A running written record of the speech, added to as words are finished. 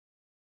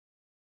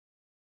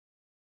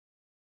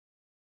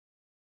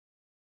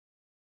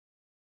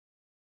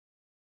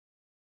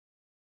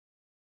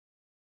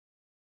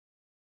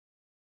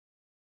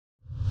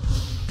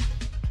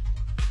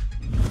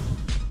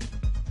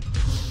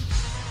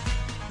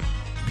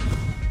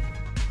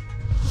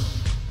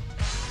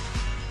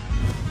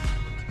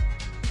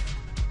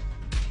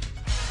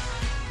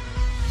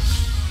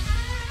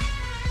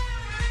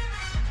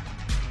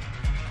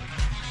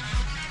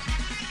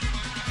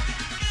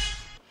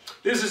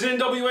This is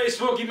NWA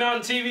Smoky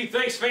Mountain TV.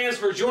 Thanks, fans,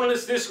 for joining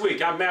us this week.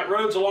 I'm Matt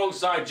Rhodes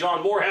alongside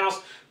John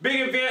Morehouse.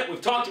 Big event.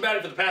 We've talked about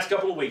it for the past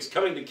couple of weeks.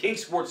 Coming to King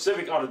Sports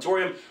Civic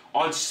Auditorium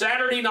on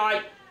Saturday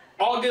night,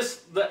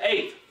 August the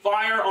 8th.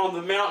 Fire on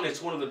the Mountain.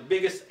 It's one of the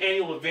biggest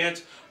annual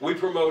events we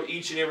promote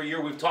each and every year.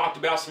 We've talked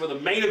about some of the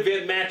main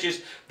event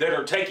matches that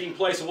are taking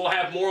place, and we'll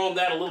have more on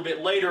that a little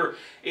bit later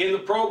in the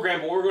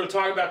program. But we're going to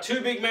talk about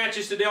two big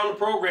matches today on the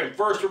program.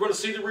 First, we're going to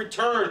see the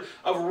return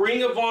of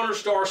Ring of Honor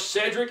star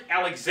Cedric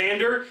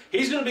Alexander.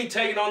 He's going to be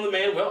taking on the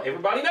man, well,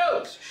 everybody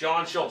knows,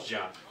 Shawn Schultz,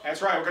 John.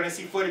 That's right. We're going to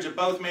see footage of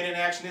both men in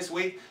action this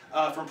week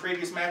from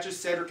previous matches,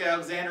 Cedric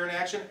Alexander in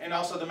action, and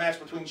also the match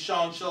between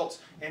Shawn Schultz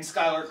and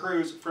Skylar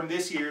Cruz from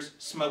this year's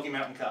Smoky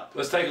Mountain Cup.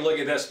 Let's take a look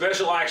at that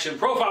special action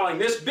profiling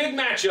this big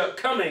matchup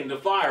coming to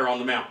Fire on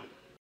the Mountain.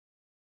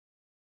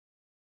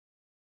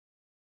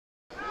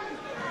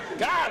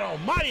 God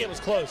almighty, it was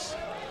close.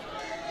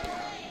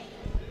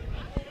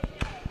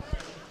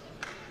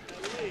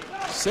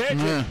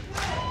 Cedric.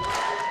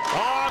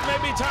 Oh,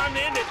 maybe time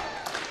to end it.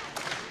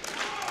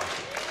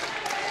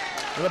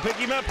 Gonna pick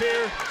him up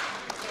here.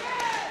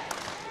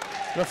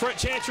 The front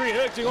chancery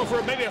hook to go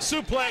for maybe a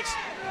suplex.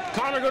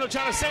 Connor gonna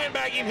try to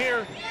sandbag him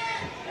here.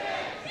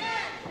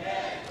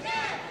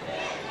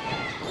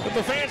 With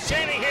the fans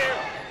chanting here,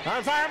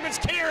 our fireman's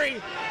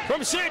carry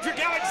from Cedric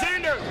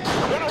Alexander.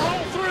 Gonna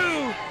roll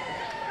through.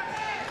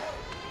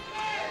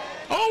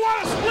 Oh,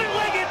 what a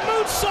split-legged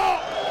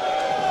moonsault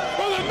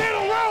from the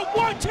middle rope.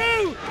 1, 2.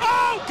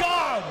 Oh,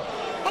 God.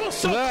 Oh,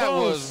 so close. That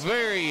was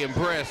very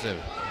impressive.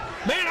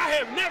 Man, I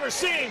have never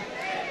seen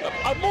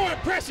a more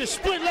impressive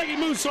split-legged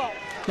moonsault.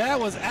 That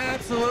was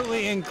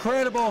absolutely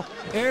incredible.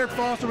 Eric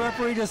Foster,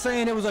 referee, just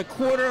saying it was a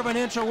quarter of an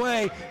inch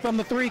away from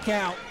the 3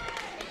 count.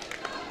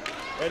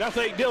 And I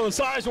think Dylan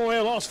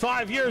Sizemore lost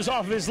 5 years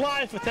off of his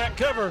life with that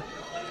cover.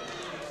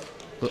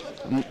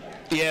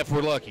 Yeah, if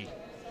we're lucky.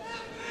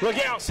 Look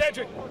out,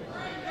 Cedric.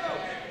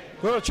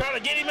 We'll try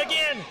to get him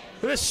again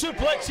with this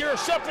suplex here or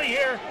something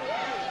here.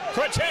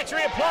 Front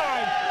chancery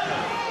applied.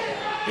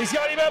 He's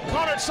got him up.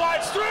 Connor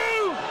slides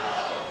through.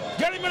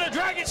 Got him in a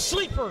dragon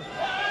sleeper.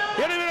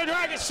 Got him in a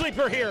dragon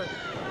sleeper here.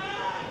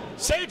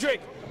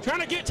 Cedric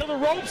trying to get to the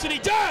ropes, and he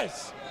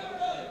does.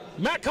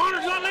 Matt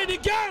Connor's not letting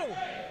it go.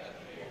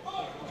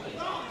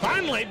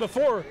 Finally,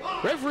 before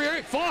referee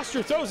Eric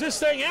Foster throws this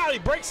thing out, he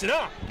breaks it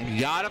up. He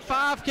got a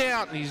 5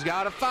 count. He's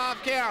got a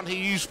 5 count. He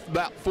used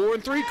about 4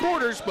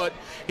 3/4, but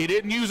he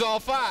didn't use all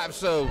 5,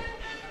 so.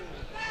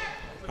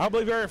 I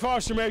believe Eric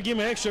Foster may have given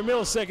him an extra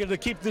millisecond to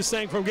keep this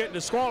thing from getting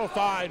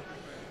disqualified,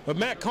 but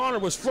Matt Connor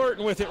was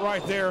flirting with it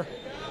right there.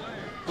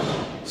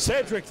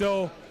 Cedric,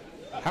 though,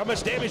 how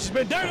much damage has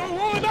been done? Oh,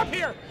 roll him up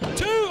here.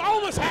 2,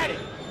 almost had it.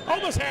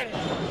 Almost had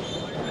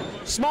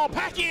it. Small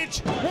package.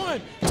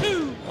 1,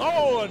 2.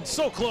 Oh, and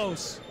so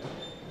close.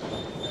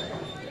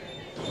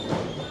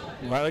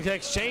 Well, look at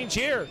exchange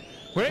here.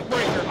 Neck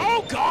breaker.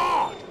 Oh,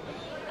 God.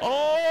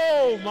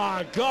 Oh,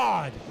 my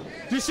God.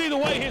 Do you see the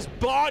way his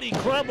body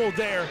crumbled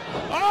there?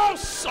 Oh,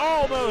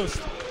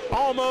 almost.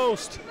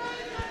 Almost.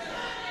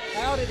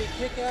 How did he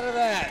kick out of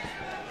that?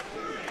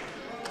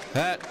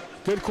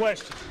 Good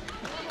question.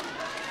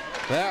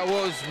 That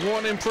was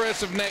one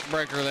impressive neck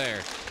breaker there.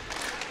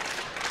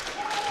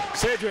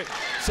 Cedric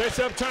sets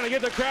up trying to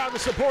get the crowd to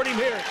support him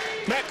here.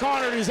 Matt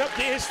Connor is up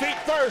to his feet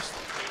first.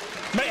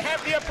 May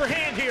have the upper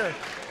hand here.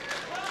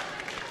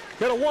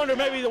 Gotta wonder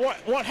maybe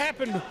what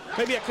happened,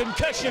 maybe a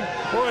concussion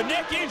or a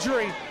neck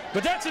injury,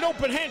 but that's an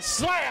open hand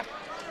slap,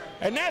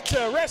 and that's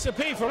a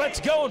recipe for let's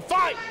go and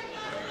fight.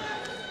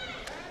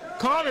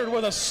 Connor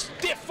with a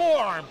stiff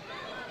forearm.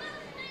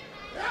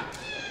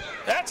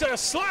 That's a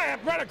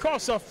slap right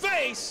across the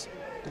face.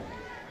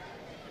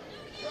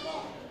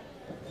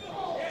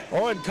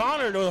 Oh, and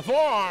Connor with a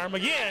forearm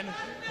again.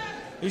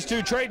 These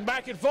two trading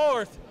back and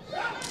forth.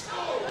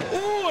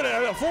 Ooh, and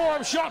a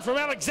forearm shot from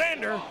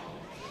Alexander.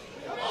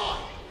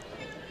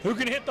 Who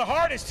can hit the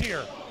hardest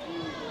here?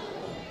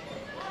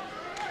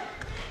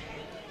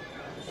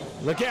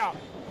 Look out.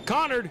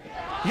 Connor,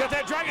 you got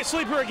that dragon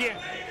sleeper again.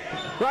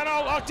 Right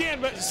all locked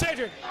in, but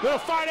Cedric will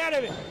fight out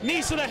of it.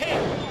 Knees to the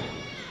head.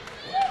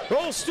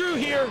 Rolls through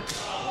here.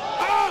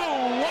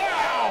 Oh,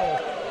 wow.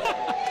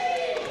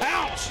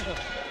 Ouch.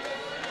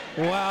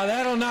 Wow,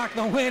 that'll knock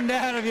the wind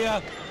out of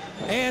you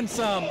and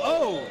some.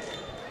 Oh.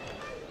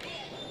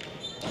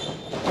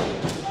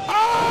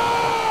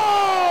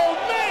 Oh,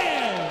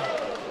 man.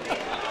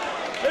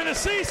 And to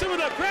see some of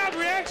the crowd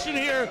reaction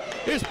here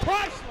is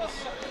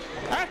priceless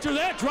after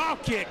that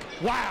drop kick.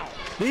 Wow.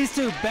 These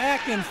two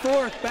back and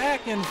forth,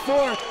 back and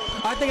forth.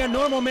 I think a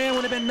normal man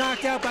would have been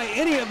knocked out by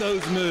any of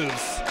those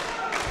moves.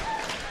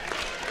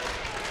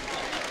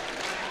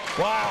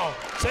 Wow.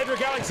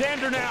 Cedric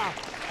Alexander now.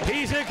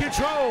 He's in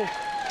control.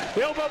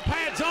 The elbow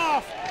pads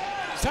off.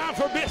 It's time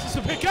for business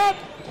to pick up.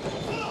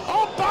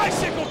 Oh,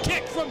 bicycle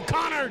kick from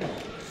Connor.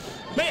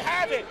 May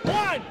have it.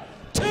 1,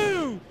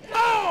 2.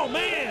 Oh,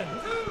 man.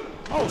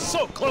 Oh,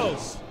 so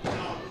close.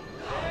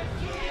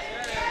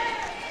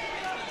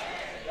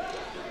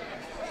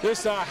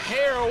 Just a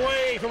hair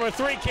away from a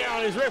 3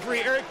 count as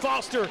referee Eric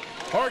Foster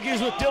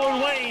Argues with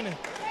Dillard Lane.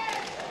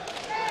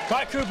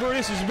 Mike Cooper,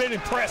 this has been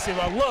impressive.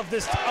 I love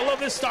this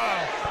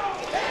style.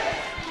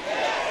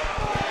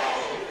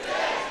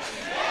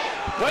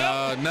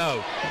 Well,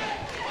 no.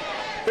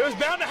 It was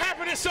bound to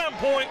happen at some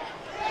point.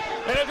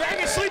 And a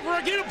Dragon Sleeper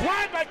again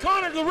applied by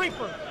Connor the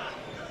Reaper.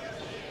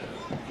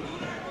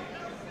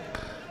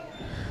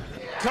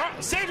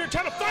 Sandra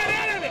trying to fight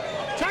out of it,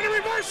 trying to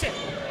reverse it.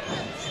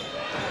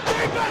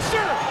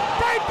 Brainbuster!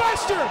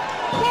 Brainbuster!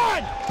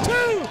 1, 2,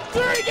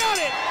 3, got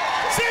it!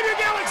 Cedric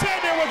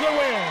Alexander with the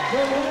win.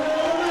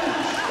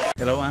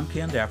 Hello, I'm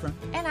Ken Daffron.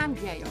 And I'm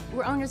Gail.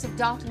 We're owners of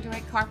Dalton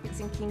Direct Carpets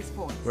in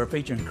Kingsport. We're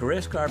featuring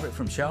Caress Carpet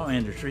from Shaw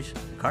Industries.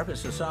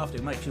 Carpet's so soft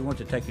it makes you want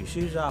to take your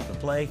shoes off and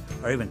play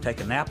or even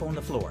take a nap on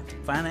the floor.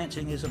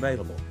 Financing is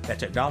available.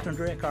 That's at Dalton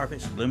Direct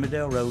Carpets,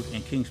 Bloomingdale Road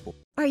in Kingsport.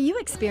 Are you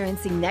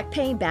experiencing neck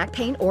pain, back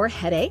pain, or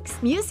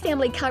headaches? Muse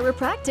Family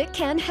Chiropractic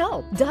can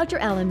help. Dr.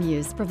 Alan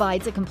Muse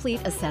provides a complete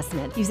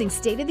assessment using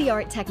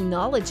state-of-the-art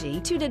technology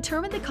to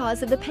determine the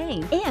cause of the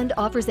pain and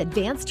offers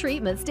advanced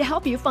treatments to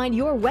help you find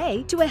your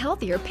way to a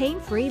healthier,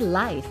 pain-free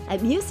life.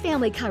 At Muse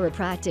Family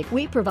Chiropractic,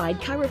 we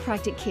provide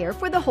chiropractic care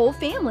for the whole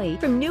family,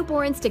 from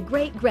newborns to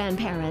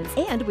great-grandparents,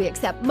 and we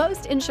accept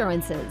most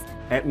insurances.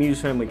 At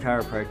Muse Family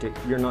Chiropractic,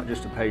 you're not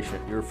just a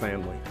patient, you're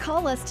family.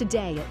 Call us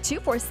today at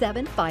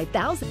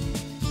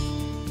 247-5000.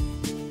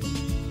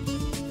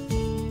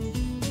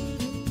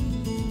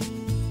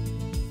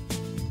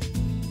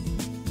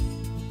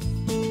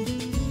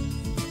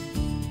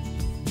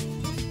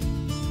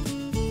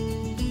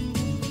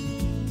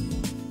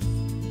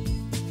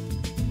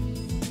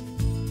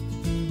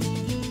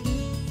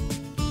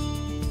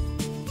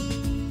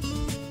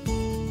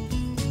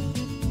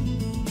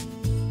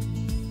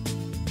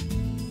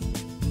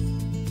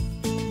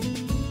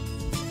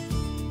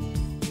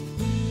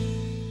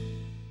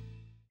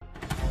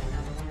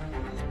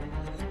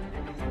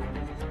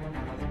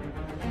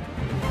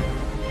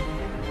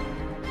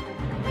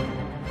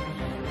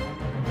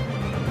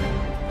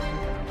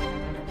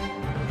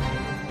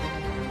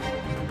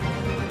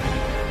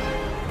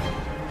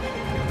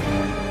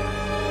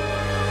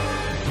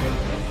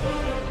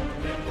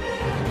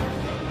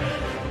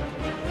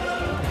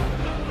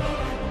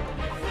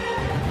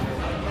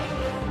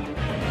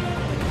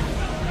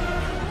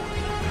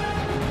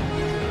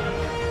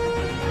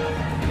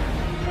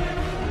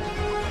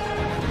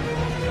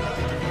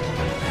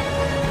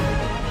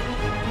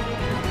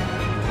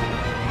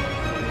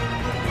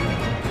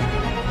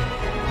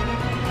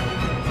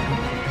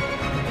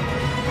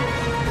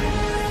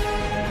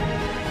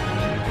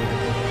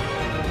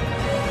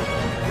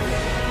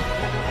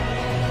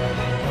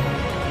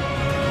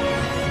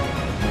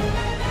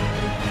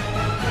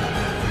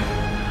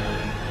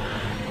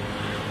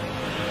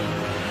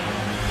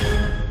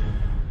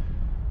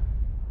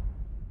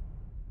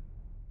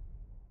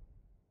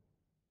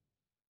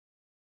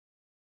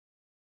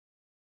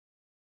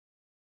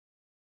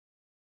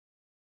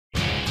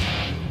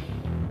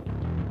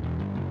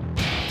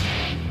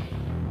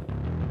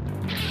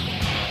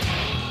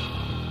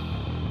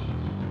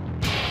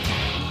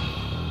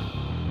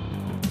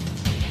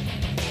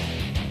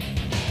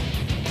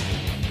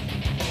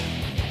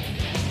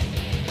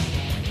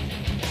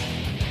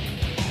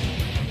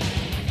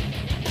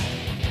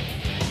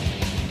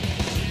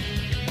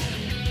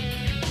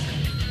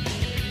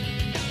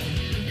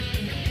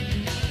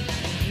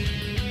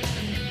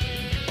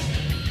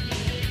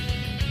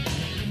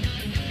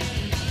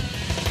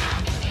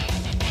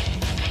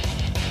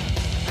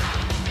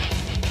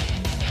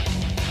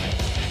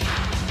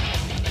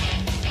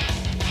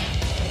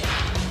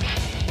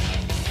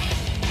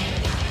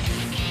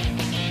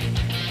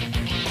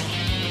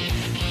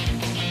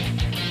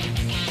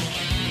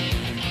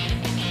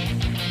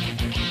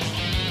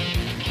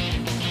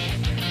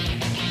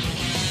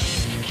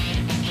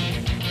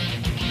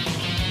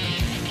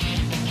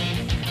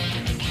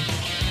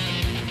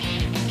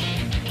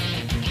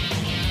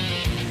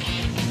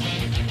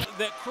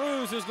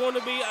 Is going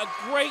to be a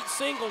great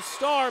single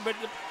star, but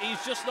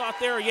he's just not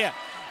there yet.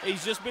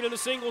 He's just been in the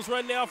singles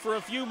run now for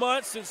a few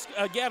months since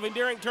Gavin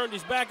Daring turned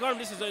his back on him.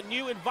 This is a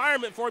new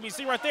environment for him. You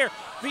see right there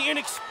the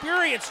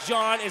inexperience,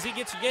 John, as he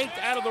gets yanked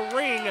out of the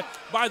ring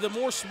by the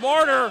more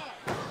smarter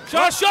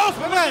Sean Schultz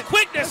with the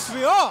quickness.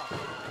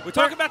 We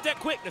talk about that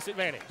quickness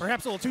advantage.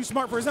 Perhaps a little too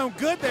smart for his own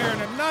good there,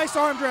 and a nice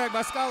arm drag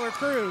by Skylar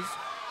Cruz.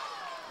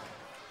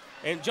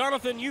 And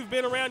Jonathan, you've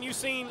been around, you've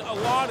seen a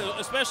lot,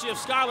 especially of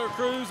Skylar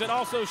Cruz and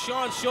also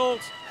Sean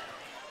Schultz.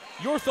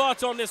 Your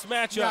thoughts on this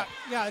matchup?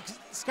 Yeah,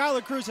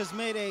 Skylar Cruz has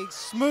made a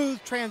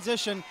smooth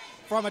transition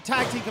from a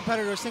tag team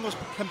competitor to a singles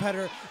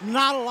competitor.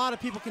 Not a lot of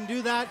people can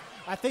do that.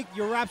 I think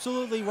you're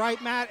absolutely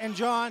right, Matt and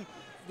John.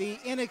 The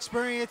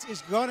inexperience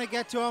is going to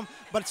get to him.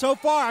 But so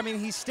far, I mean,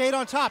 he's stayed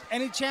on top.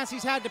 Any chance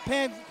he's had to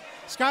pin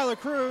Skylar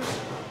Cruz,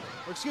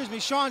 or excuse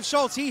me, Sean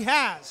Schultz, he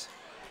has.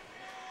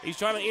 He's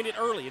trying to end it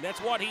early, and that's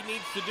what he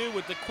needs to do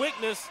with the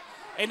quickness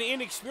and the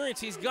inexperience.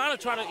 He's got to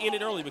try to end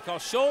it early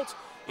because Schultz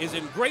is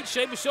in great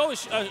shape, and so is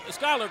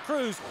Skylar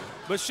Cruz.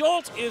 But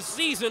Schultz is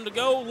seasoned to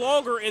go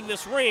longer in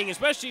this ring,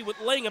 especially with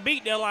laying a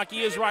beat down like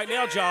he is right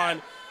now,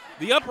 John.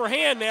 the upper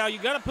hand now. You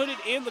got to put it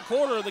in the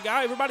corner of the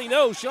guy everybody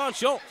knows, Shawn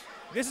Schultz.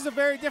 This is a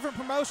very different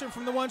promotion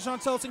from the one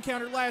Shawn Schultz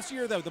encountered last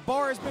year, though. The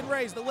bar has been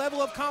raised. The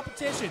level of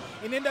competition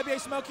in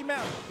NWA Smoky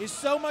Mountain is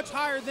so much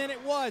higher than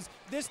it was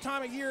this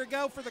time a year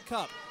ago for the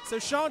Cup. So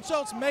Shawn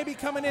Schultz may be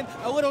coming in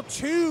a little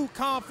too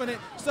confident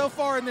so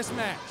far in this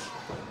match.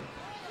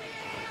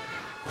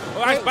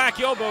 Well, nice back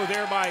elbow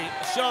there by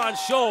Shawn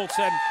Schultz,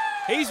 and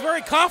he's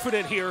very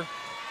confident here.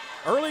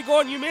 Early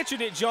going, you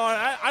mentioned it, John.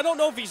 I don't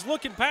know if he's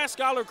looking past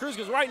Skylar Cruz,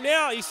 because right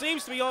now he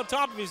seems to be on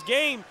top of his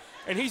game,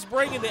 and he's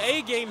bringing the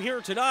A game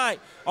here tonight.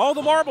 All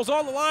the marbles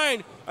on the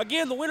line.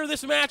 Again, the winner of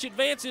this match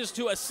advances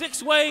to a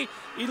 6-way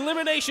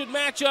elimination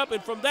matchup,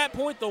 and from that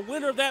point, the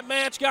winner of that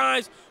match,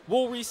 guys,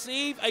 will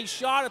receive a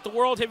shot at the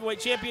World Heavyweight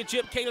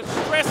Championship. Can't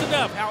stress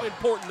enough how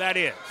important that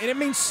is. And it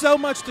means so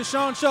much to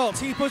Shawn Schultz.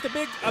 He posted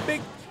a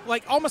big,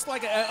 like almost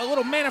like a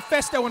little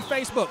manifesto on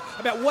Facebook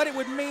about what it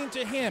would mean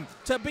to him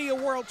to be a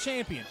world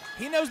champion.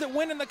 He knows that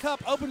winning the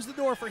Cup opens the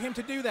door for him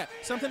to do that,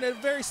 something that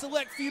a very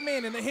select few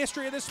men in the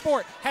history of this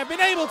sport have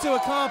been able to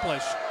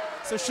accomplish.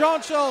 So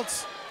Shawn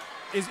Schultz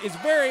is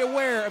very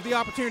aware of the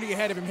opportunity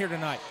ahead of him here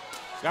tonight.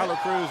 Skylar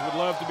Cruz would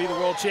love to be the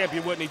world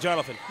champion, wouldn't he,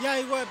 Jonathan? Yeah,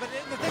 he would, but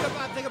the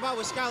thing about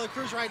with Skylar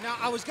Cruz right now,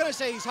 I was going to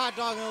say he's hot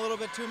dogging a little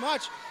bit too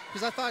much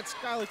because I thought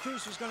Skylar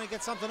Cruz was going to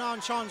get something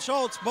on Shawn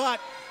Schultz, but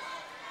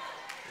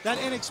that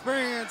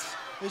inexperience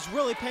is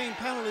really paying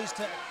penalties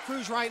to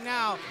Cruz right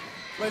now.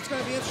 But it's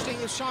going to be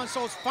interesting if Shawn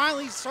Schultz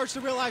finally starts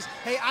to realize,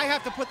 hey, I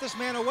have to put this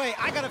man away.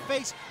 I got to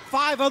face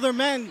 5 other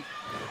men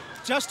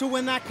just to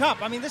win that Cup.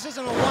 I mean, this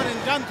isn't a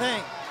one-and-done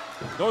thing.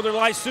 Northern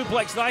Lights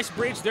suplex, nice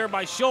bridge there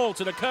by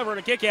Schultz, and a cover and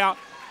a kick out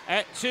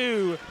at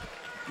 2.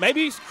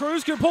 Maybe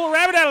Cruz could pull a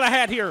rabbit out of the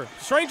hat here.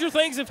 Stranger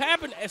things have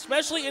happened,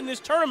 especially in this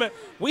tournament.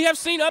 We have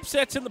seen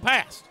upsets in the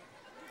past.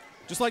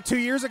 Just like 2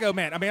 years ago,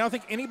 man. I mean, I don't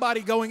think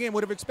anybody going in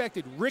would have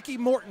expected Ricky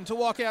Morton to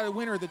walk out a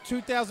winner of the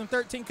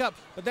 2013 Cup,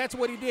 but that's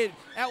what he did,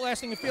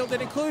 outlasting a field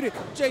that included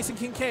Jason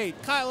Kincaid,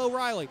 Kyle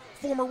O'Reilly,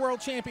 former world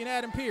champion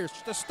Adam Pearce,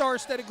 just a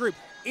star-studded group.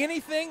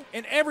 Anything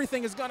and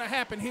everything is going to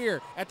happen here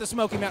at the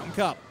Smoky Mountain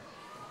Cup.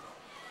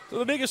 So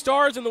the biggest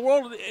stars in the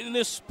world in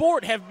this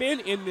sport have been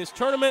in this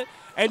tournament,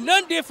 and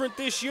none different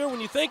this year. When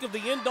you think of the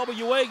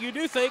NWA, you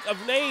do think of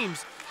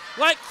names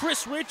like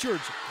Chris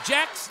Richards,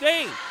 Jack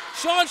Stain,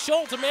 Shawn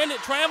Schultz, a man that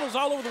travels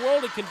all over the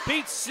world and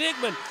competes.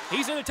 Sigmund,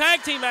 he's in a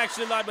tag team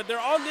action tonight, but they're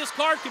on this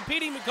card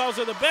competing because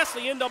they're the best the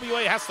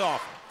NWA has to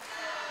offer.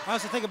 I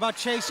also think about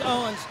Chase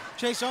Owens.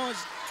 Chase Owens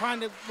trying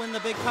to win the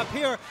big Cup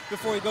here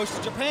before he goes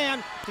to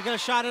Japan to get a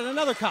shot at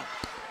another Cup.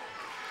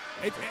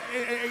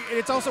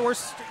 It's also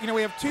worth,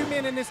 we have 2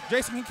 men in this,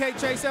 Jason Kincaid,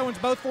 Chase Owens,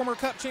 both former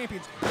Cup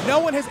champions. No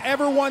one has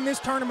ever won this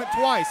tournament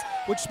twice,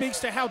 which speaks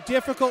to how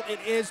difficult it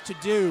is to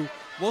do.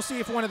 We'll see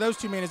if one of those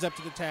 2 men is up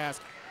to the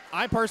task.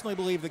 I personally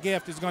believe the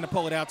Gift is going to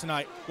pull it out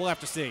tonight. We'll have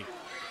to see.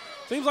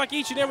 Seems like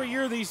each and every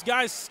year these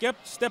guys step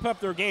up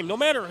their game. No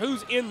matter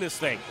who's in this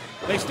thing,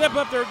 they step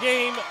up their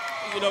game,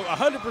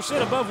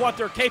 100% above what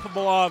they're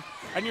capable of.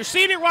 And you're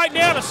seeing it right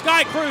now to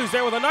Sky Cruz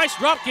there with a nice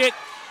drop kick.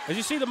 As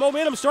you see the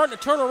momentum starting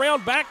to turn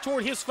around back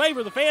toward his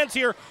favor. The fans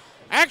here,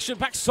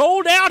 action-packed,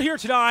 sold out here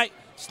tonight.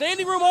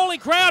 Standing room only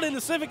crowd in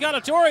the Civic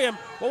Auditorium.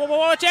 Whoa,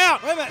 watch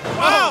out. Wait a minute.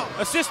 Wow.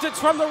 Assistance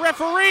from the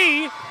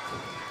referee.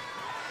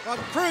 Well,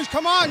 Cruz,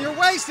 come on, you're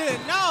wasting it.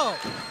 No.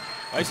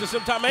 Wasting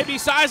some time, maybe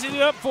sizing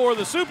it up for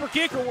the super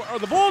kick or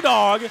the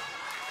bulldog.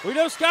 We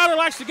know Skylar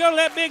likes to go to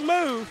that big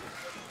move.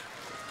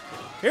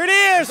 Here it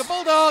is. The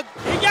bulldog.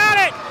 He got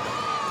it.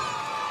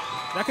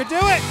 That could do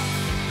it.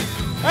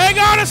 Hang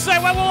on a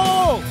second.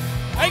 Whoa.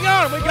 Hang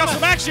on. We got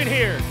some action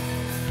here.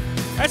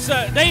 That's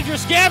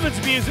Dangerous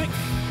Gavin's music.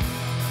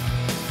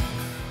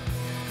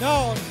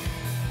 No.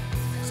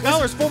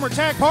 Skylar's former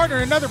tag partner,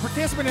 another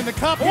participant in the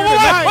Cup here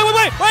tonight.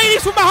 Wait,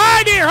 he's from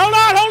behind here. Hold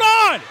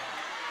on.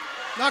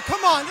 Now,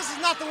 come on. This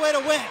is not the way to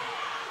win.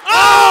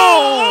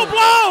 Oh, low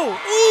blow.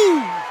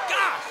 Ooh,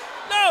 gosh.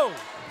 No,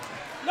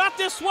 not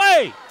this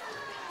way.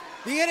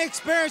 The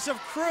inexperience of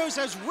Cruz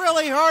has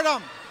really hurt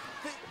him.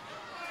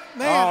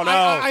 Man, oh, no.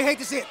 I hate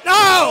to see it.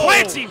 No!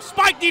 Plants him.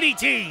 Spike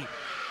DDT.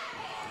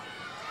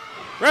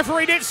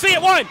 Referee didn't see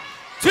it. 1,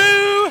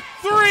 2,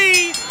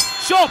 3.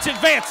 Schultz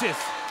advances.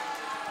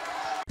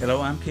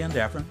 Hello, I'm Ken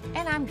Daffron.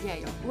 And I'm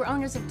Gail. We're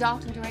owners of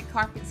Dalton Direct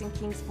Carpets in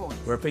Kingsport.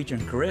 We're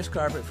featuring Caress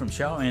Carpet from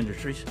Shaw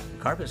Industries.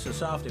 Carpet's so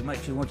soft it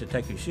makes you want to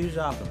take your shoes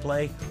off and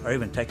play or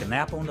even take a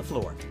nap on the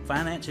floor.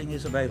 Financing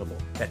is available.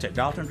 That's at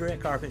Dalton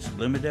Direct Carpets,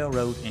 Bloomingdale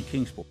Road in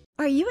Kingsport.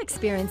 Are you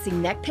experiencing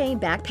neck pain,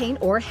 back pain,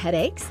 or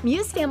headaches?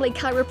 Muse Family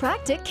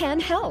Chiropractic can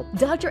help.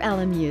 Dr.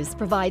 Alan Muse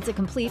provides a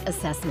complete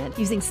assessment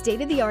using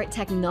state-of-the-art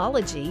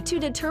technology to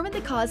determine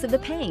the cause of the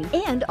pain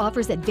and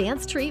offers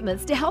advanced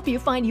treatments to help you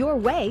find your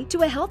way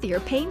to a healthier,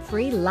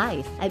 pain-free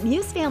life. At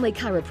Muse Family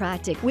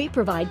Chiropractic, we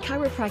provide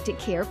chiropractic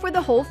care for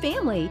the whole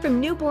family,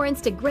 from newborns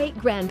to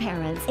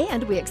great-grandparents,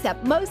 and we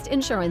accept most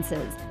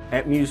insurances.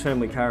 At Muse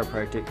Family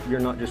Chiropractic, you're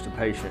not just a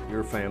patient,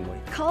 you're family.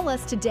 Call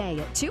us today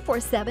at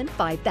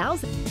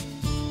 247-5000.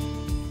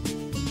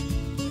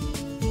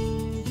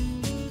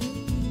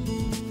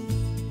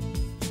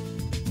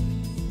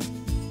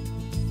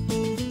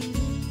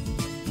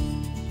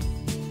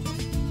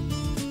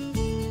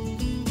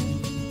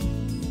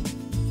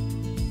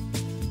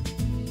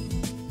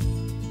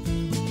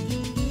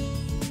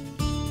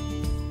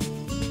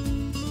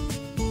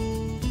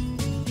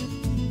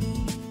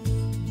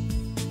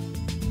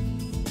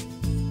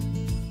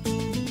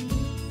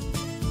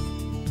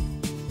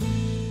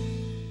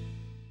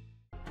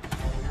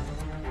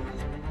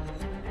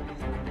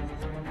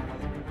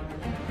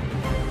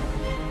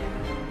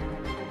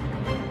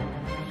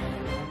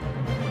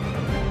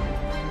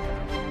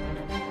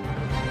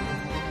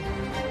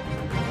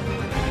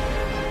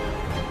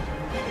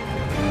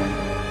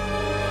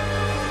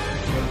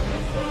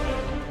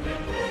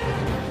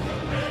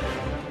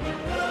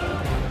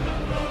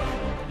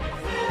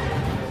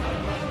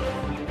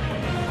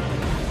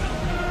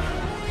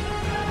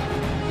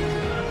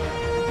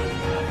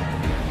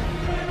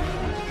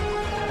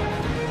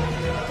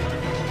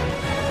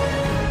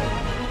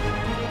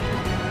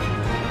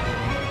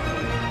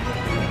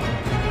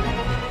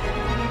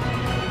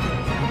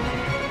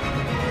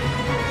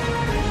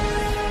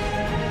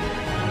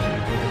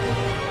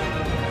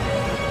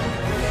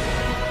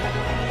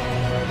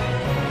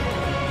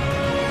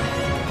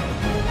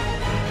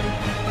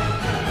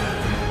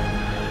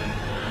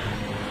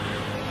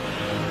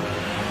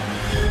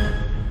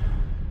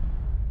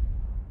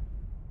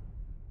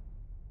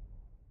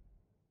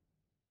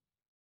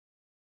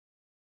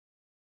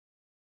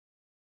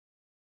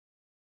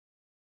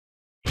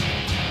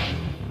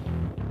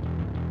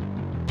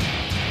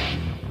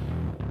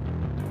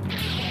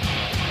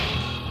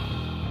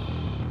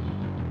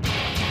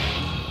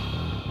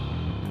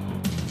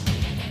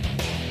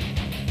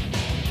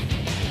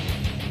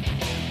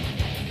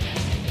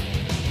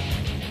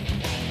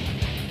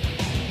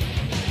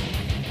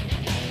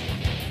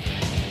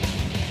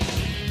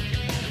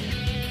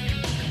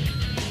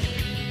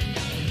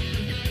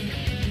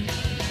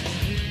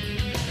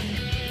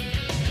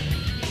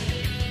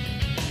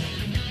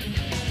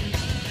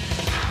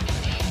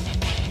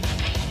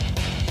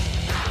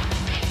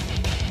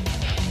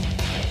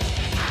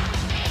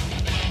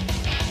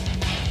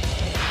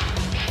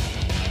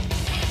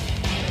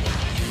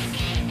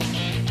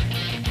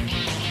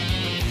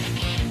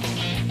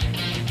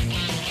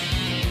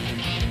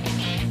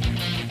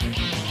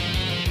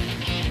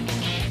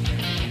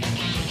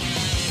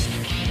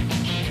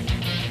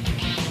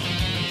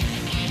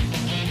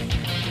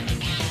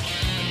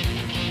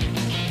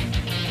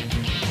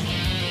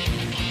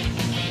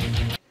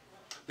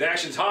 The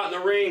action's hot in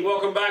the ring.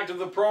 Welcome back to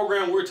the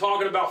program. We're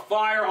talking about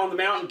Fire on the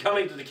Mountain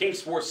coming to the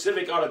Kingsport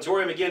Civic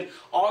Auditorium again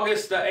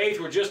August the 8th.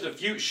 We're just a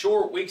few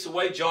short weeks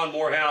away, John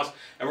Morehouse,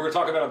 and we're going to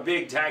talk about a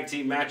big tag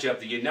team matchup.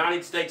 The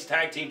United States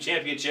Tag Team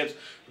Championships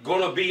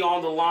going to be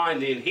on the line.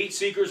 The Heat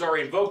Seekers are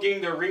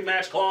invoking their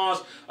rematch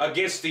clause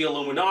against the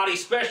Illuminati.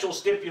 Special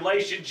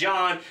stipulation,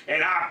 John,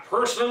 and I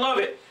personally love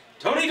it.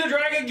 Tony the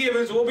Dragon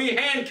Gibbons will be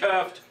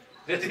handcuffed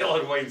to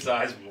Dylan Wayne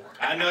Sizemore.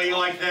 I know you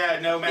like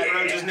that. No, Matt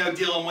Rhodes is no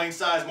Dylan Wayne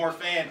Sizemore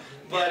fan.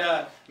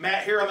 But,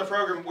 Matt, here on the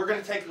program, we're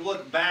going to take a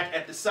look back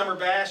at the Summer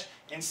Bash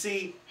and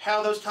see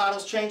how those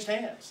titles changed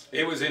hands.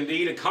 It was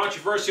indeed a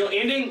controversial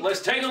ending.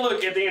 Let's take a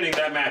look at the ending of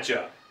that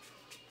matchup.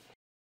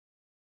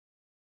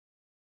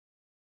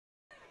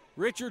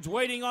 Richards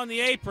waiting on the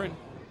apron.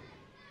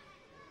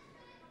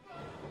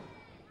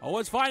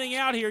 Owens finding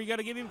out here. You got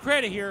to give him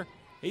credit here.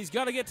 He's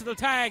got to get to the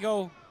tag.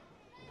 Oh,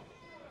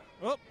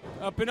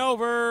 up and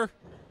over.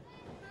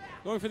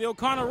 Going for the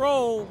O'Connor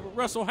roll.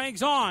 Russell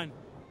hangs on.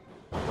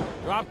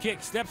 Drop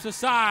kick, steps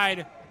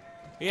aside.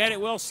 He had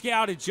it well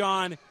scouted,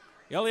 John.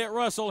 Elliott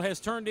Russell has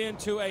turned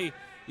into a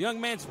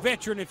young man's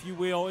veteran, if you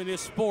will, in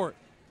this sport.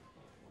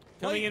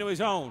 Coming into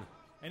his own.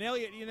 And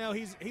Elliott, you know,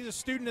 he's a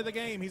student of the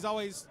game. He's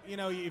always, you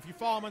know, if you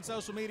follow him on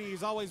social media,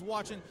 he's always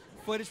watching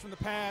footage from the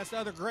past,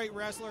 other great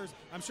wrestlers.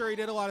 I'm sure he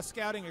did a lot of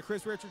scouting at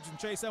Chris Richards and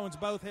Chase Owens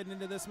both heading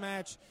into this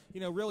match,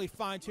 you know, really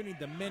fine-tuning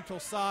the mental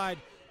side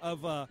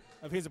of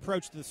his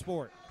approach to the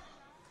sport.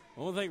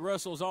 One thing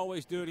Russell's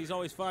always doing, he's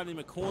always finding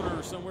a corner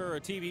or somewhere or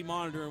a TV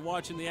monitor and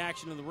watching the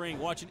action in the ring,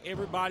 watching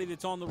everybody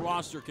that's on the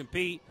roster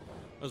compete.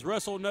 As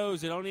Russell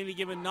knows that on any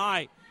given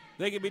night,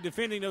 they could be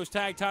defending those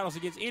tag titles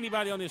against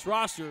anybody on this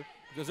roster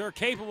because they're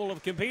capable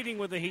of competing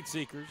with the Heat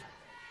Seekers.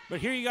 But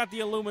here you got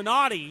the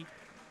Illuminati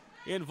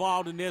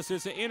involved in this.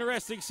 It's an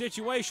interesting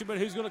situation, but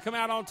who's going to come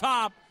out on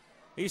top?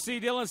 You see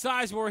Dylan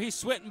Sizemore, he's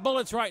sweating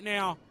bullets right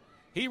now.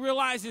 He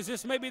realizes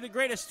this may be the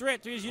greatest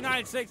threat to his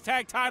United States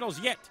tag titles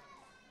yet.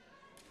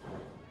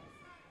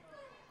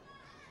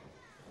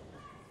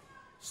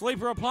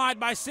 Sleeper applied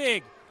by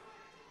Sig.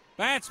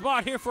 Bad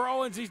spot here for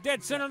Owens. He's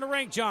dead center in the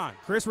ring, John.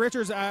 Chris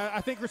Richards, I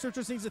think Chris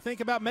Richards needs to think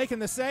about making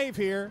the save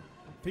here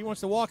if he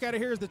wants to walk out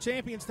of here as the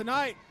champions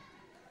tonight.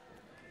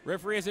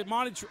 Referee has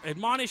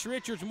admonished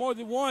Richards more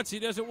than once. He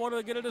doesn't want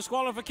to get a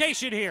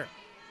disqualification here.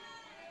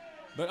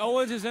 But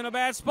Owens is in a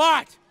bad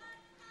spot.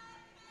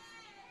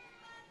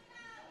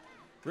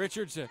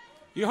 Richards,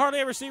 you hardly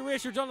ever see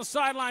Richards on the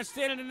sideline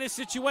standing in this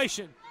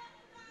situation.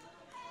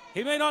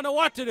 He may not know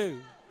what to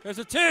do. There's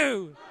a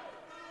 2.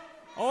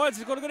 Owens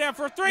is going to go down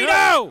for a 3.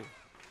 No!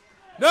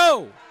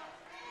 No!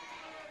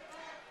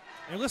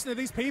 And listen to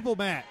these people,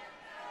 Matt.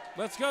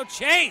 Let's go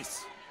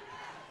Chase.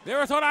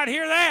 Never thought I'd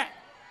hear that.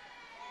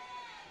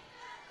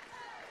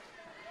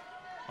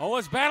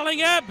 Owens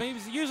battling up.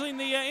 He's using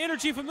the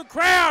energy from the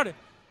crowd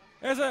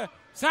as a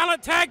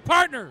silent tag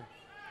partner.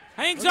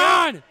 Hangs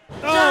on.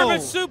 German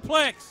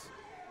suplex.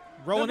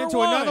 Rolling Number into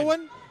 1. another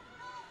one.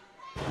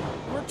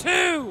 Number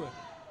 2.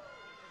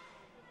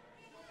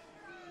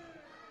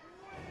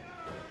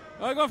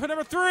 Going for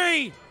number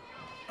 3.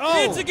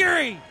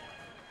 Enziguri.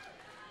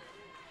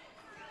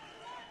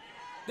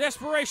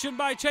 Desperation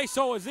by Chase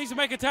Owens. Needs to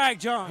make a tag,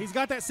 John. He's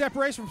got that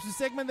separation from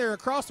Sigmund. They're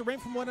across the ring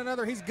from one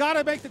another. He's got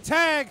to make the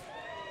tag.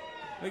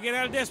 They get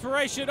out of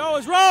desperation.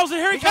 Owens rolls, and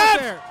here he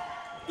comes. There.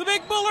 The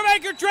big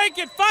Boilermaker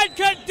drinking, fight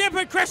cut,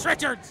 dipping Chris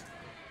Richards.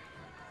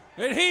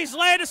 And he's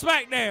laying a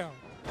smackdown.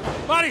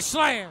 Body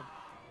slam.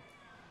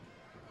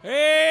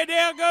 And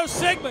down goes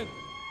Sigmund.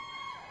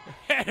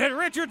 And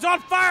Richards on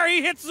fire.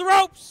 He hits the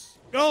ropes.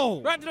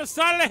 Oh. Right to the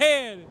side of the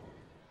head.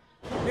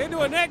 Into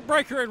a neck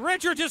breaker, and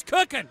Richards is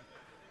cooking.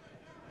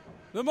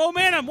 The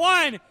momentum,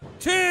 1,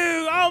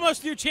 2,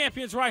 almost new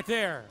champions right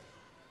there.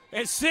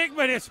 And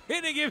Sigmund is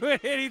hitting him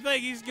with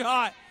anything he's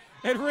got.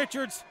 And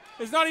Richards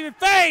is not even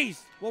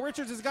phased. Well,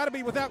 Richards has got to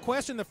be, without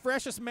question, the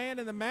freshest man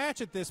in the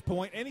match at this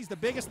point, and he's the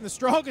biggest and the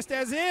strongest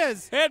as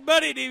is.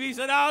 Head-butted him. He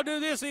said, I'll do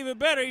this even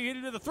better. He hit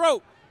him to the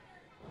throat.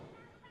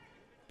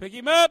 Pick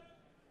him up.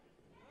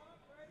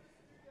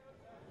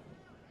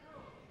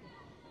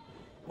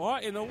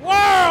 What in the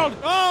world?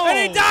 Oh!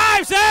 And he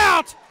dives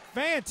out.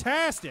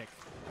 Fantastic.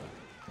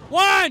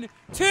 1,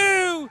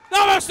 2,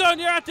 almost done.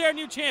 You're out there,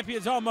 new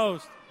champions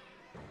almost.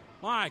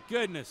 My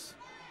goodness.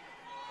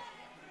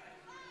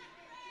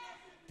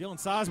 Dylan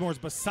Sizemore's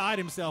beside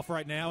himself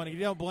right now, and you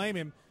don't blame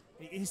him.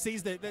 He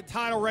sees the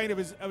title reign of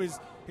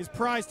his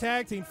prize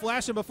tag team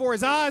flashing before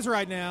his eyes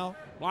right now.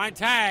 Blind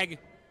tag.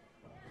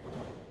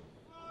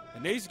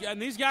 And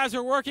these guys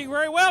are working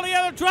very well. The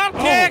other drop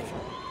kick.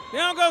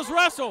 Down goes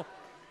Russell.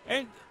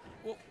 And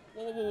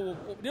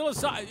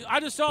Dylan,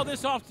 I just saw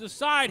this off to the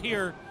side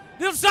here.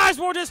 Dylan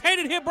Sizemore just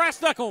handed him brass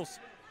knuckles.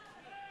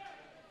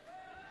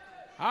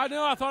 I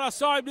know, I thought I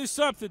saw him do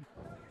something.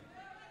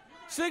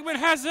 Sigmund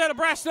has that of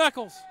brass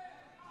knuckles.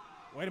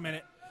 Wait a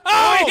minute.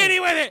 Oh, he hit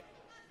him with it.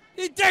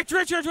 He decked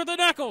Richards with the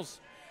knuckles.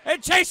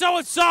 And Chase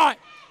Owens saw it.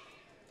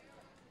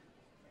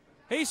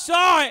 He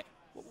saw it.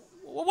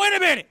 Wait a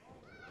minute.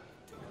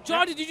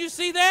 John, did you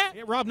see that?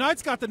 Yeah, Rob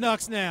Knight's got the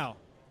knucks now.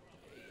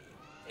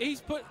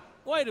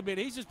 wait a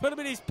minute, he's just put him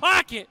in his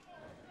pocket.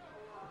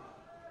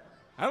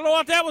 I don't know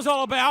what that was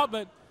all about,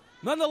 but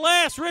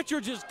nonetheless,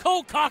 Richards is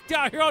cold-cocked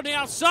out here on the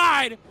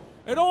outside,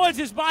 and Owens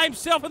is by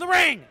himself in the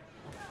ring.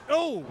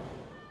 Oh.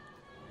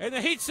 And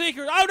the Heat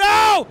Seekers, oh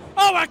no!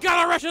 Oh my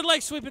God, a Russian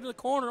leg sweep into the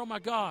corner, oh my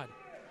God.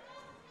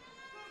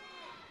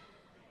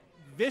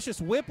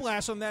 Vicious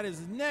whiplash on that, his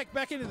neck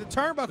back into the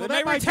turnbuckle.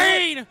 They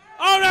retain.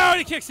 Oh no, and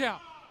he kicks out.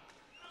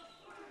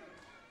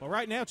 Well,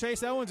 right now,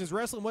 Chase Owens is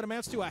wrestling what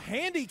amounts to a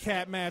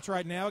handicap match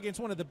right now against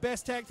one of the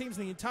best tag teams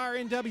in the entire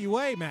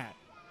NWA, Matt.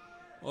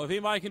 Well, if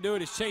anybody can do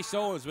it, it's Chase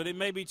Owens, but it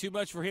may be too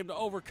much for him to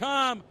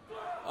overcome.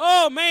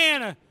 Oh,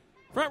 man, a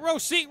front row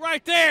seat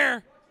right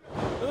there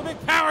with a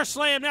big power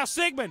slam. Now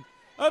Sigmund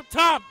up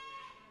top.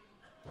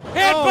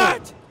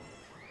 Headbutt.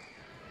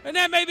 And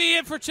that may be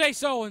it for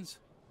Chase Owens.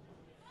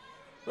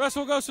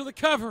 Russell goes to the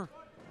cover.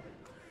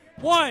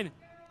 1,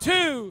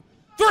 2,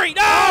 3.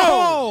 No!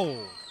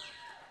 Oh!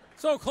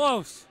 So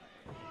close.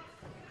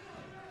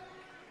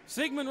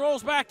 Sigmund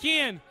rolls back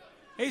in.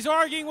 He's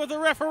arguing with the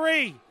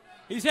referee.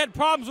 He's had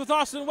problems with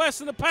Austin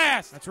West in the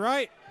past. That's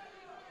right.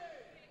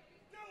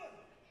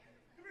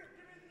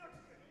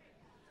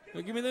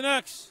 Give me the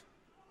nuts.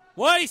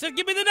 What? He said,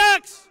 give me the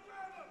nuts.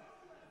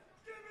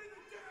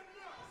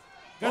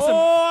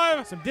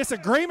 Got some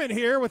disagreement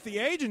here with the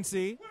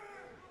agency.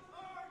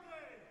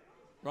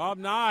 Rob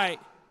Knight.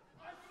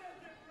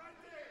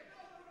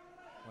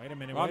 Wait a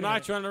minute. Rob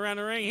Knight's running around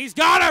the ring. He's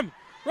got him.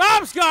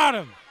 Rob's got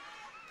him.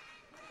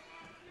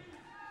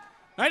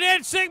 And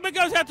then Sigmund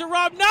goes after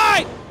Rob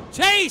Knight.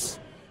 Chase.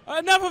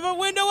 Enough of a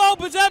window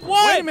opens up.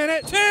 1, Wait a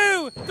minute. 2, 3.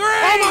 Oh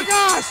my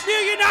gosh. New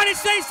United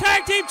States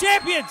Tag Team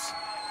Champions.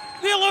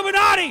 The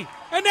Illuminati.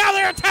 And now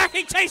they're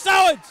attacking Chase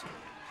Owens.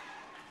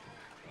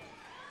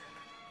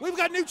 We've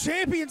got new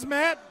champions,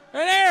 Matt.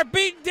 And they're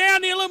beating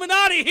down the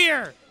Illuminati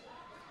here.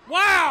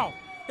 Wow.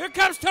 Here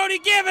comes Tony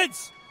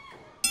Gibbons.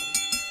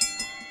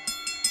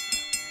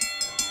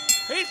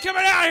 He's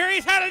coming out here.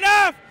 He's had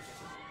enough.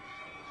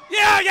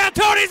 Yeah,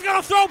 Tony's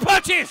going to throw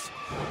punches.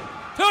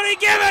 Tony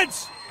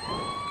Gibbons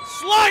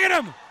slugging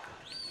him.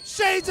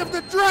 Shades of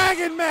the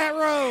Dragon, Matt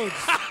Rhodes.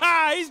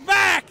 He's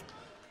back.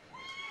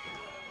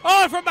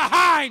 Oh, from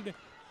behind.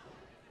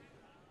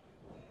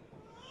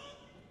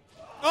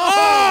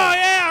 Oh,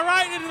 yeah,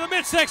 right into the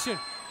midsection.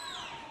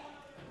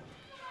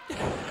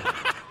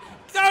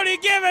 Tony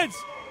Gibbons.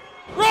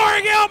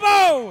 Roaring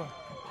elbow.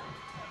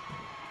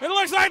 It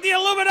looks like the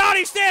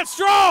Illuminati stand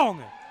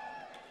strong.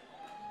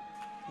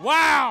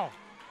 Wow.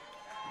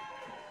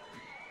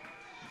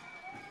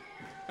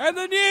 And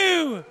the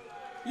new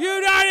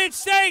United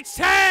States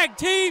Tag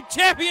Team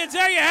Champions.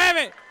 There you have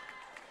it.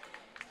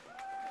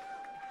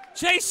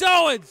 Chase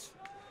Owens,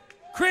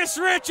 Chris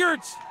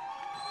Richards,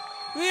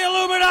 the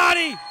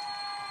Illuminati.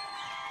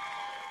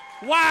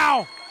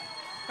 Wow.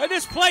 And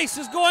this place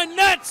is going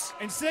nuts.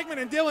 And Sigmund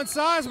and Dylan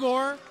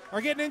Sizemore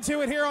are getting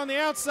into it here on the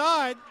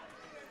outside.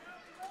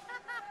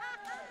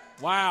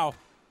 Wow.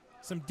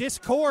 Some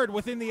discord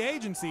within the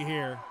agency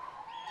here.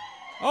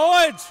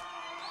 Owens,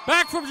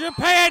 back from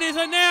Japan, is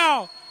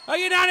now a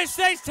United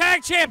States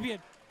Tag Champion.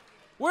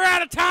 We're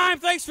out of time.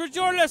 Thanks for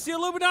joining us. The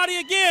Illuminati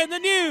again, the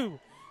new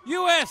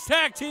U.S.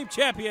 Tag Team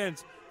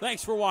Champions.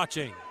 Thanks for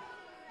watching.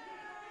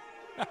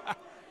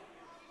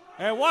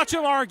 And watch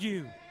them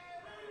argue.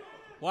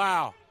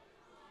 Wow.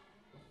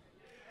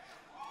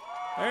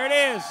 There it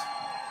is.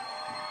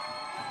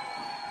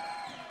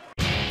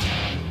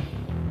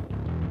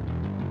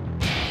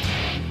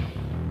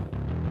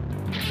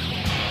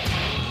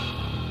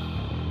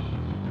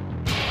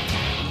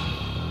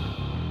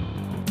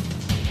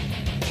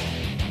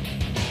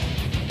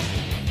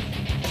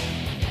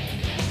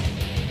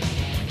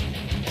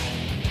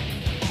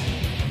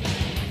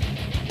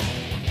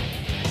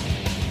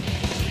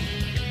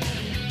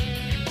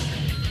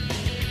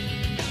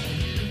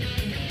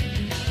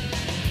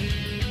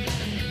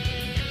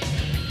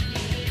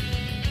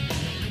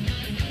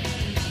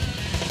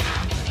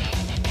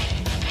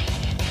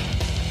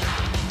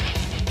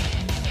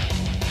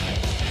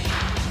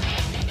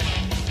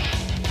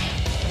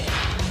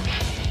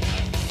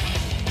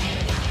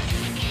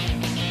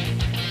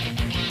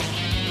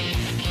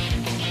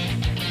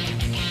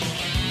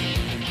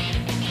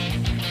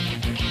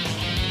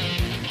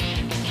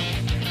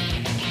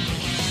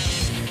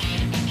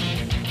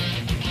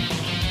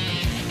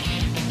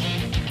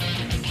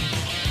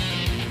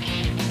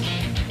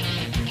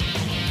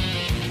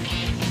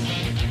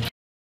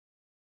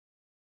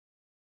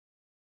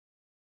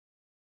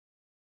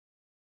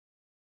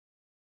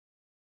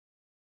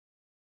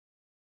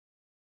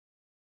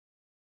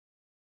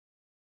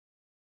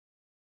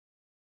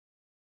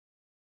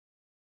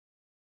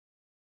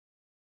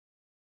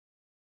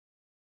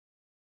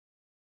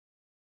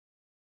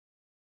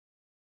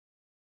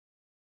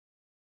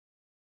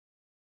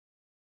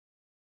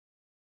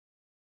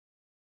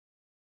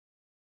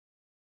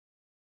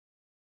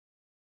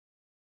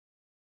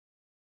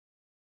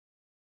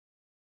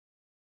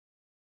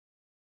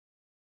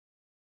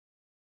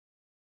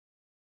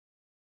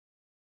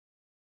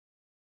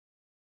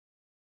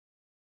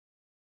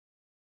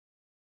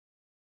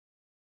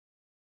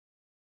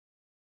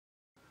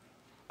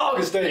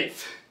 August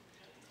 8th,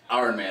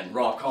 Iron Man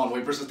Rob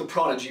Conway versus the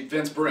Prodigy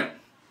Vince Brent.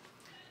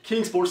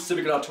 Kingsport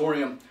Civic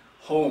Auditorium,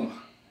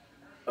 home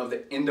of the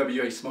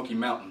NWA Smoky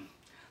Mountain,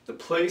 the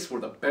place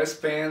where the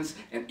best fans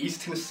in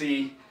East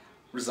Tennessee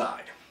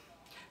reside.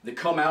 They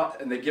come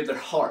out and they give their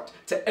heart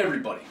to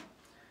everybody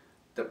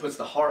that puts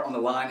the heart on the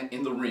line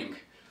in the ring.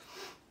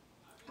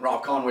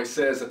 Rob Conway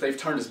says that they've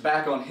turned his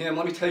back on him.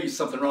 Let me tell you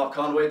something, Rob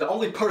Conway. The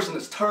only person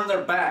that's turned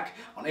their back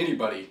on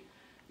anybody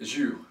is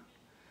you.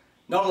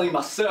 Not only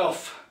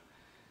myself,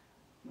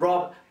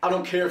 Rob, I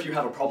don't care if you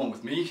have a problem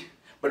with me,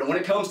 but when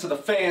it comes to the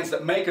fans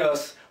that make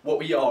us what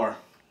we are,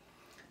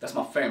 that's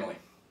my family.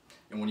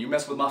 And when you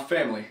mess with my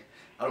family,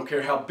 I don't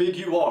care how big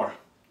you are,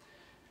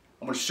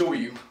 I'm going to show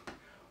you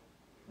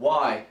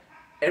why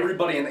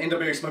everybody in the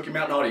NWA Smoky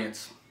Mountain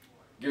audience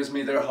gives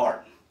me their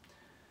heart.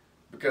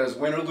 Because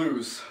win or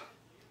lose,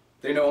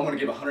 they know I'm going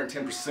to give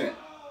 110%.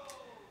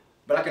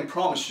 But I can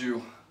promise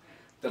you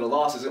that a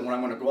loss isn't what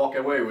I'm going to walk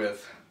away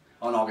with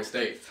on August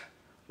 8th.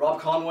 Rob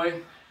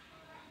Conway,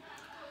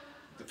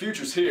 the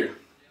future's here.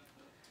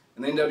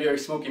 And the NWA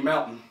Smoky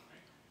Mountain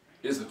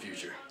is the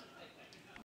future.